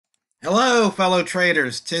Hello, fellow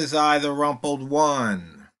traders. 'Tis I, the Rumpled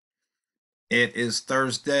One. It is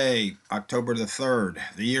Thursday, October the 3rd.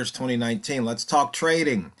 The year's 2019. Let's talk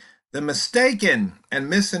trading. The mistaken and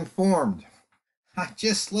misinformed. I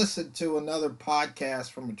just listened to another podcast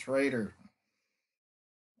from a trader,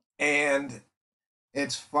 and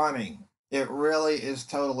it's funny. It really is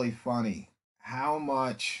totally funny how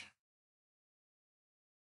much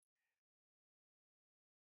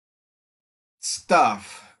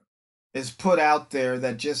stuff is put out there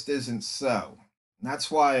that just isn't so.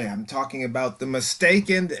 That's why I'm talking about the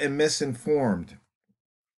mistaken and misinformed.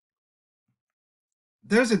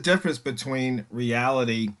 There's a difference between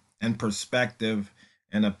reality and perspective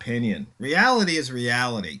and opinion. Reality is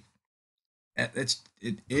reality.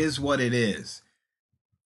 It is what it is.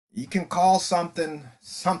 You can call something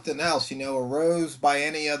something else. A rose by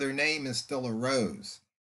any other name is still a rose.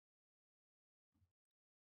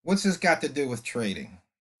 What's this got to do with trading?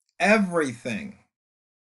 Everything.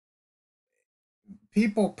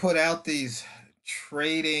 People put out these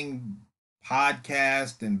trading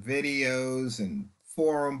podcasts and videos and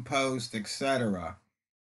forum posts, etc.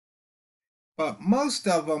 But most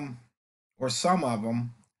of them, or some of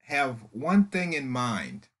them, have one thing in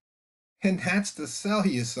mind, and that's to sell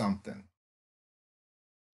you something.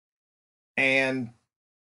 And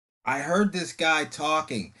I heard this guy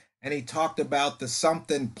talking, and he talked about the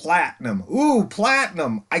something platinum. Ooh,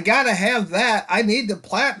 platinum. I gotta have that. I need the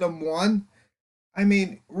platinum one. I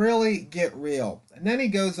mean, really get real. And then he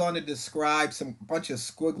goes on to describe some bunch of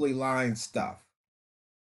squiggly line stuff.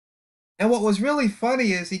 And what was really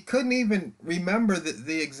funny is he couldn't even remember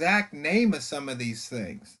the exact name of some of these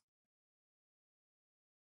things.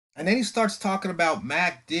 And then he starts talking about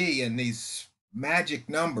MACD and these magic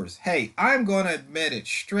numbers. Hey, I'm going to admit it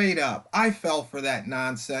straight up. I fell for that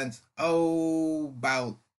nonsense,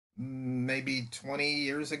 about maybe 20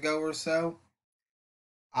 years ago or so.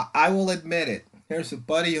 I will admit it. There's a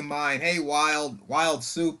buddy of mine, hey, Wild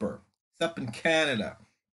Super. It's up in Canada.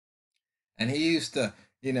 And he used to,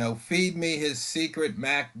 feed me his secret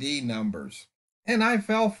MACD numbers. And I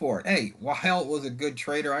fell for it. Hey, Wild was a good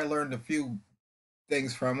trader. I learned a few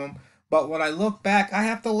things from him. But when I look back, I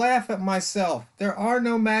have to laugh at myself. There are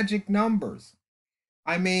no magic numbers.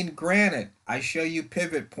 I mean, granted, I show you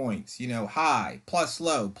pivot points, high, plus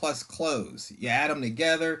low, plus close. You add them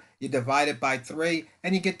together, you divide it by 3,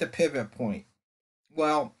 and you get the pivot point.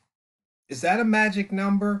 Well, is that a magic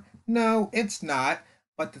number? No, it's not.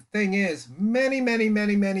 But the thing is, many, many,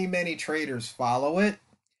 many, many, many traders follow it.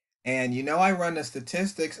 And I run the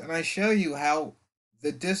statistics and I show you how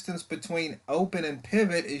the distance between open and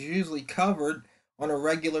pivot is usually covered on a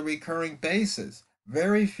regular recurring basis.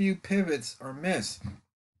 Very few pivots are missed.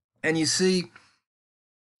 And you see,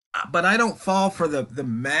 but I don't fall for the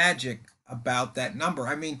magic about that number.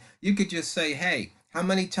 I mean, you could just say, hey, how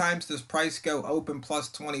many times does price go open plus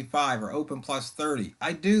 25 or open plus 30?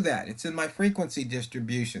 I do that. It's in my frequency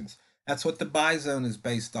distributions. That's what the buy zone is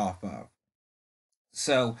based off of.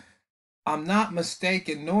 So I'm not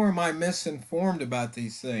mistaken, nor am I misinformed about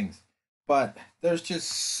these things. But there's just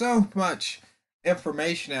so much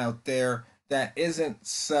information out there that isn't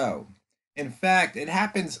so. In fact, it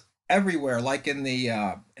happens everywhere, like in the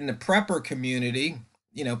prepper community.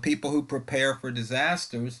 People who prepare for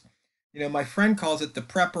disasters. My friend calls it the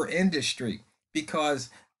prepper industry because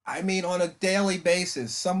I mean, on a daily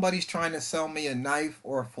basis, somebody's trying to sell me a knife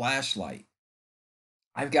or a flashlight.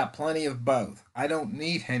 I've got plenty of both. I don't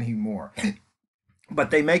need any more.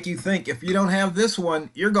 But they make you think if you don't have this one,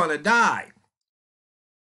 you're going to die.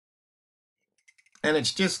 And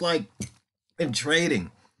it's just like in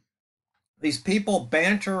trading. These people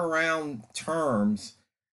banter around terms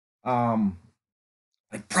um,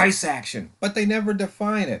 like price action, but they never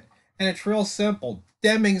define it. And it's real simple.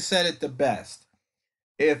 Deming said it the best.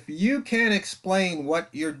 If you can't explain what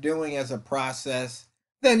you're doing as a process,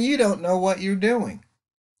 then you don't know what you're doing.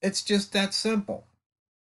 It's just that simple.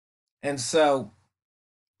 And so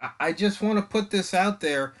I just want to put this out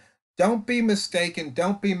there. Don't be mistaken.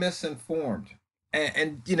 Don't be misinformed.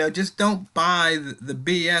 And just don't buy the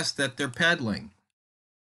BS that they're peddling.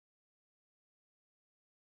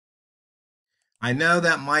 I know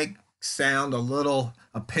that might sound a little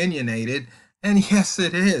opinionated, and yes,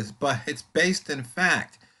 it is, but it's based in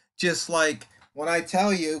fact. Just like when I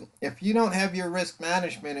tell you, if you don't have your risk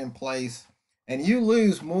management in place and you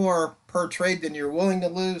lose more per trade than you're willing to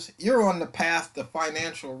lose, you're on the path to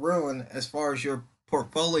financial ruin as far as your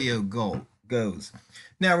portfolio goal goes.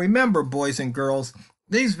 Now, remember, boys and girls,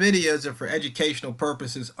 these videos are for educational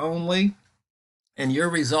purposes only, and your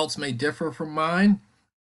results may differ from mine.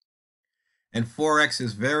 And Forex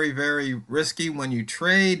is very, very risky when you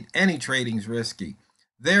trade. Any trading's risky.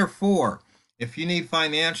 Therefore, if you need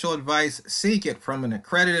financial advice, seek it from an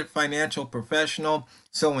accredited financial professional.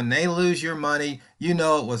 So when they lose your money, you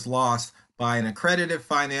know it was lost by an accredited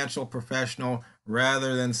financial professional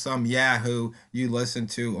rather than some Yahoo you listen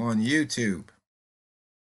to on YouTube.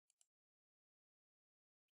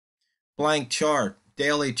 Blank chart,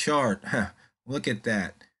 daily chart. Look at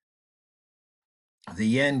that. The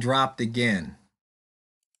yen dropped again.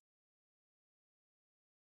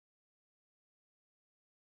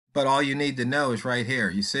 But all you need to know is right here.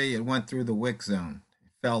 You see, it went through the wick zone.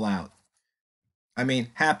 It fell out. I mean,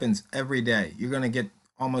 happens every day. You're going to get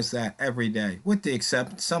almost that every day, with the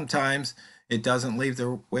exception sometimes it doesn't leave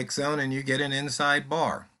the wick zone and you get an inside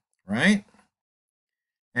bar, right?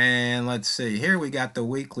 And let's see, here we got the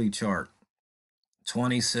weekly chart.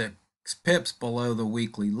 26 pips below the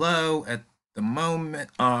weekly low at the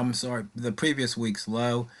moment. Sorry, the previous week's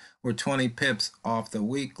low. We're 20 pips off the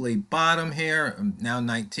weekly bottom here. Now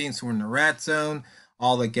 19, so we're in the rat zone.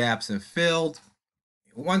 All the gaps have filled.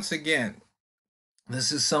 Once again,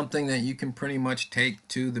 this is something that you can pretty much take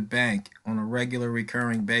to the bank on a regular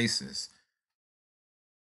recurring basis.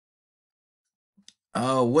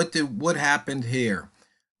 Oh, what happened here?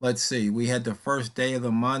 Let's see. We had the first day of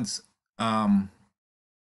the month's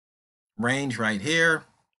range right here.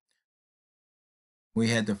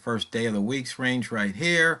 We had the first day of the week's range right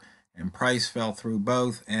here, and price fell through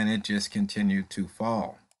both, and it just continued to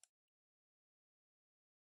fall.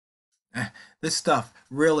 This stuff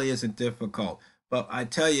really isn't difficult, but I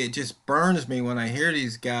tell you, it just burns me when I hear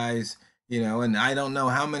these guys, and I don't know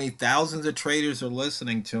how many thousands of traders are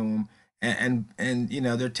listening to them, and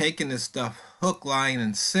they're taking this stuff hook, line,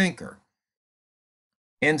 and sinker.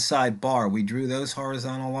 Inside bar, we drew those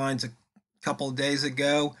horizontal lines a couple of days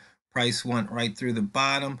ago. Price went right through the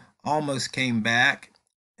bottom, almost came back,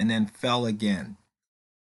 and then fell again.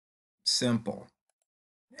 Simple.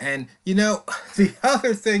 And the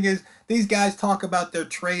other thing is these guys talk about their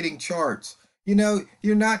trading charts.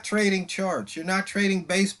 You're not trading charts. You're not trading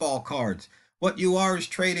baseball cards. What you are is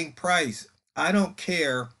trading price. I don't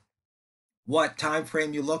care what time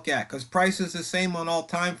frame you look at, because price is the same on all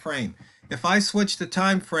time frame. If I switch the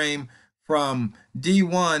time frame from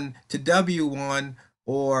D1 to W1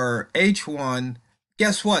 or H1,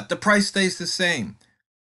 guess what? The price stays the same.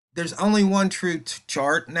 There's only one true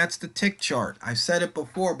chart, and that's the tick chart. I've said it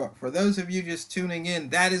before, but for those of you just tuning in,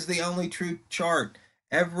 that is the only true chart.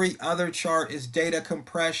 Every other chart is data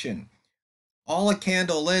compression. All a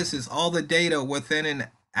candle is all the data within an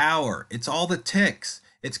hour. It's all the ticks.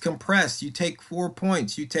 It's compressed. You take 4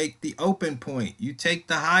 points. You take the open point. You take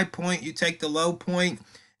the high point. You take the low point,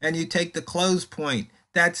 and you take the close point.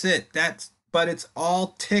 That's it. But it's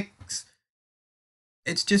all ticks.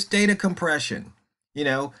 It's just data compression.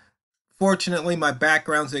 Fortunately, my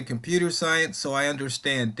background's in computer science, so I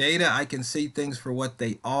understand data. I can see things for what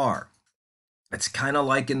they are. It's kind of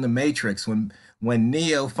like in the Matrix when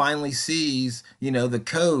Neo finally sees, the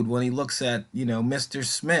code when he looks at, Mr.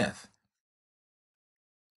 Smith.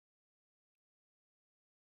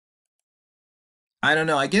 I don't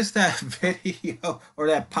know. I guess that video or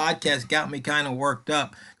that podcast got me kind of worked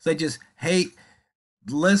up because I just hate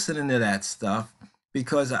listening to that stuff,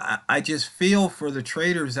 because I just feel for the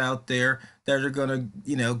traders out there that are going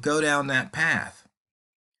to, go down that path.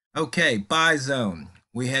 Okay, buy zone.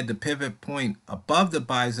 We had the pivot point above the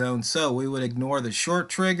buy zone, so we would ignore the short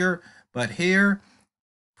trigger. But here,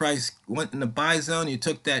 price went in the buy zone. You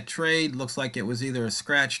took that trade. Looks like it was either a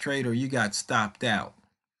scratch trade or you got stopped out.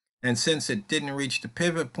 And since it didn't reach the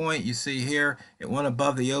pivot point, you see here, it went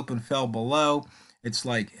above the open, fell below. It's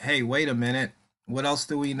like, hey, wait a minute. What else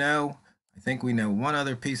do we know? I think we know one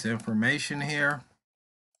other piece of information here.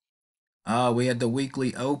 We had the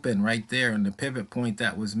weekly open right there and the pivot point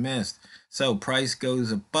that was missed. So price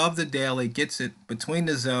goes above the daily, gets it between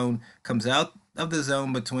the zone, comes out of the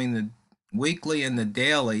zone between the weekly and the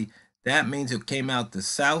daily. That means it came out the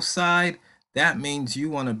south side. That means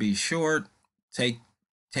you want to be short,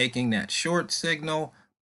 taking that short signal,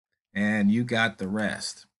 and you got the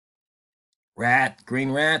rest.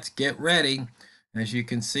 Green rats, get ready. As you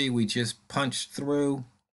can see, we just punched through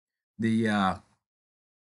the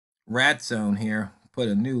rat zone here, put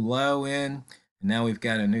a new low in, and now we've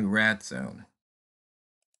got a new rat zone.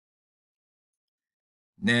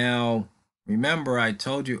 Now, remember I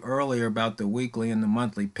told you earlier about the weekly and the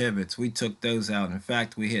monthly pivots. We took those out. In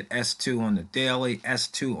fact, we hit S2 on the daily,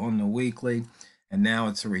 S2 on the weekly, and now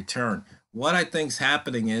it's a return. what I think's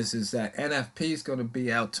happening is that NFP is going to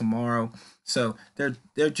be out tomorrow, so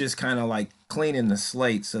they're just kind of like cleaning the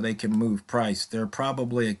slate so they can move price. They're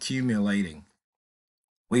probably accumulating.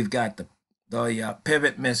 We've got the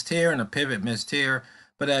pivot missed here and a pivot missed here,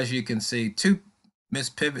 but as you can see, two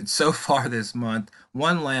missed pivots so far this month,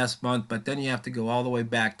 one last month, but then you have to go all the way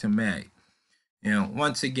back to May.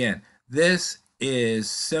 Once again, this is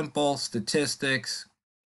simple statistics,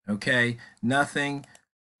 okay? Nothing,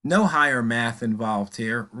 no higher math involved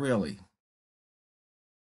here, really.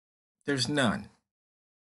 There's none.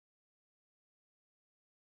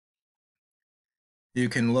 You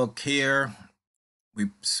can look here.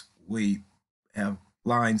 We have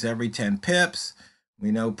lines every 10 pips. We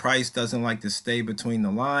know price doesn't like to stay between the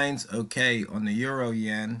lines. Okay, on the euro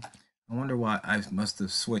yen, I wonder why I must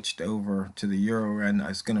have switched over to the euro yen. I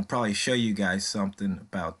was going to probably show you guys something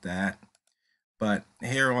about that. But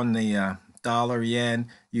here on the dollar yen,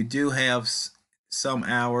 you do have some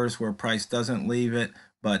hours where price doesn't leave it,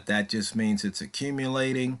 but that just means it's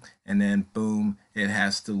accumulating, and then boom, it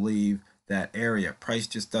has to leave that area. Price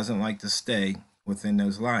just doesn't like to stay within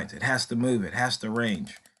those lines. It has to move, it has to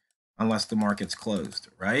range, unless the market's closed,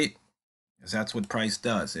 right? Because that's what price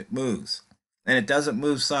does. It moves. And it doesn't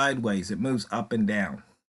move sideways, it moves up and down.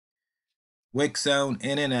 Wick zone,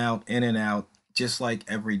 in and out, just like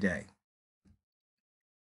every day.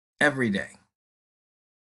 Every day.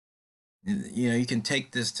 You can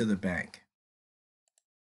take this to the bank.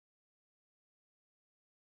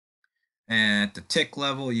 And at the tick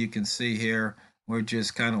level, you can see here, we're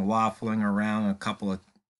just kind of waffling around a couple of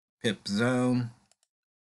pip zone.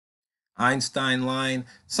 Einstein line,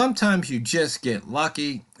 sometimes you just get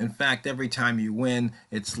lucky. In fact, every time you win,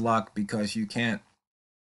 it's luck because you can't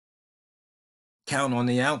count on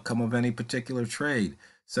the outcome of any particular trade.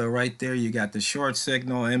 So right there, you got the short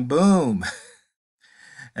signal and boom,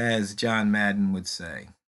 as John Madden would say.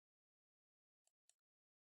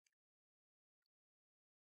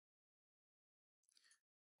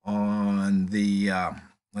 On the,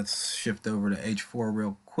 let's shift over to H4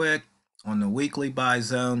 real quick. On the weekly buy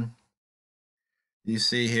zone, you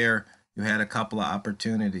see here, you had a couple of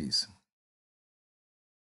opportunities.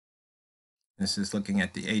 This is looking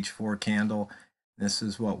at the H4 candle. This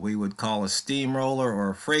is what we would call a steamroller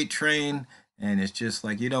or a freight train. And it's just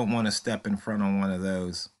like you don't want to step in front of one of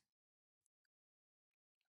those.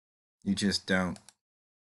 You just don't.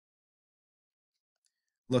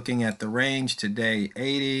 Looking at the range today,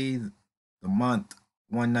 80, the month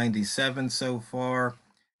 197 so far.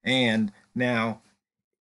 And now,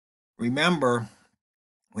 remember,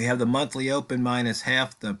 we have the monthly open minus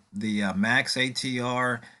half the max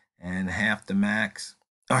ATR and half the max,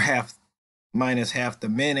 or half minus half the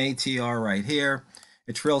min ATR right here.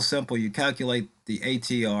 It's real simple. You calculate the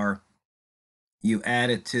ATR, you add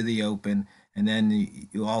it to the open, and then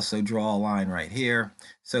you also draw a line right here.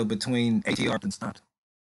 So between ATR and stopped.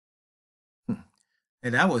 Hey,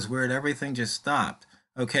 that was weird. Everything just stopped.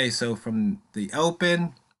 Okay, so from the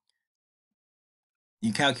open,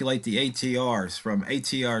 you calculate the ATRs. From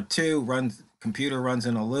ATR2, computer runs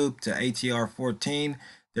in a loop, to ATR14.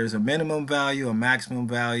 There's a minimum value, a maximum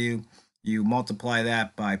value. You multiply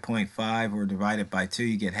that by 0.5 or divide it by 2,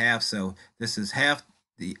 you get half. So this is half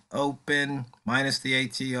the open minus the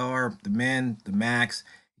ATR, the min, the max.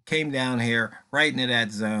 It came down here right into that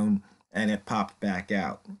zone, and it popped back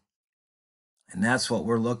out. And that's what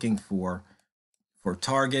we're looking for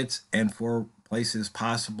targets and for places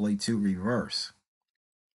possibly to reverse.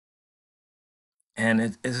 And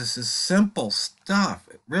it is simple stuff.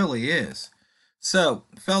 It really is. So,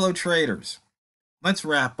 fellow traders, let's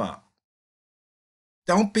wrap up.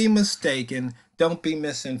 Don't be mistaken. Don't be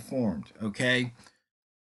misinformed, okay?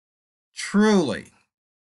 Truly,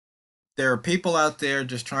 there are people out there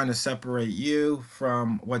just trying to separate you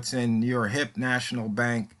from what's in your hip national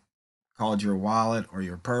bank called your wallet or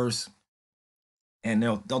your purse. And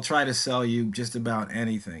they'll try to sell you just about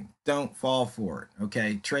anything. Don't fall for it,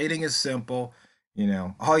 okay? Trading is simple.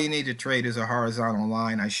 All you need to trade is a horizontal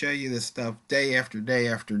line. I show you this stuff day after day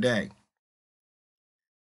after day.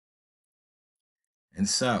 And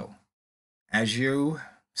so, as you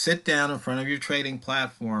sit down in front of your trading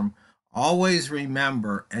platform, always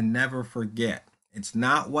remember and never forget, it's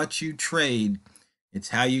not what you trade, it's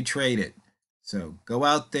how you trade it. So go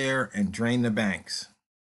out there and drain the banks.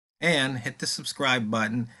 And hit the subscribe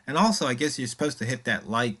button. And also, I guess you're supposed to hit that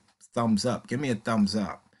like, thumbs up. Give me a thumbs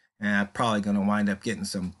up. And I'm probably going to wind up getting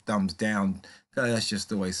some thumbs down because that's just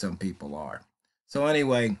the way some people are. So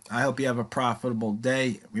anyway, I hope you have a profitable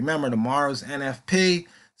day. Remember, tomorrow's NFP,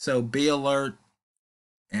 so be alert.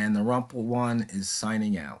 And TheRumpledOne is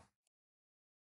signing out.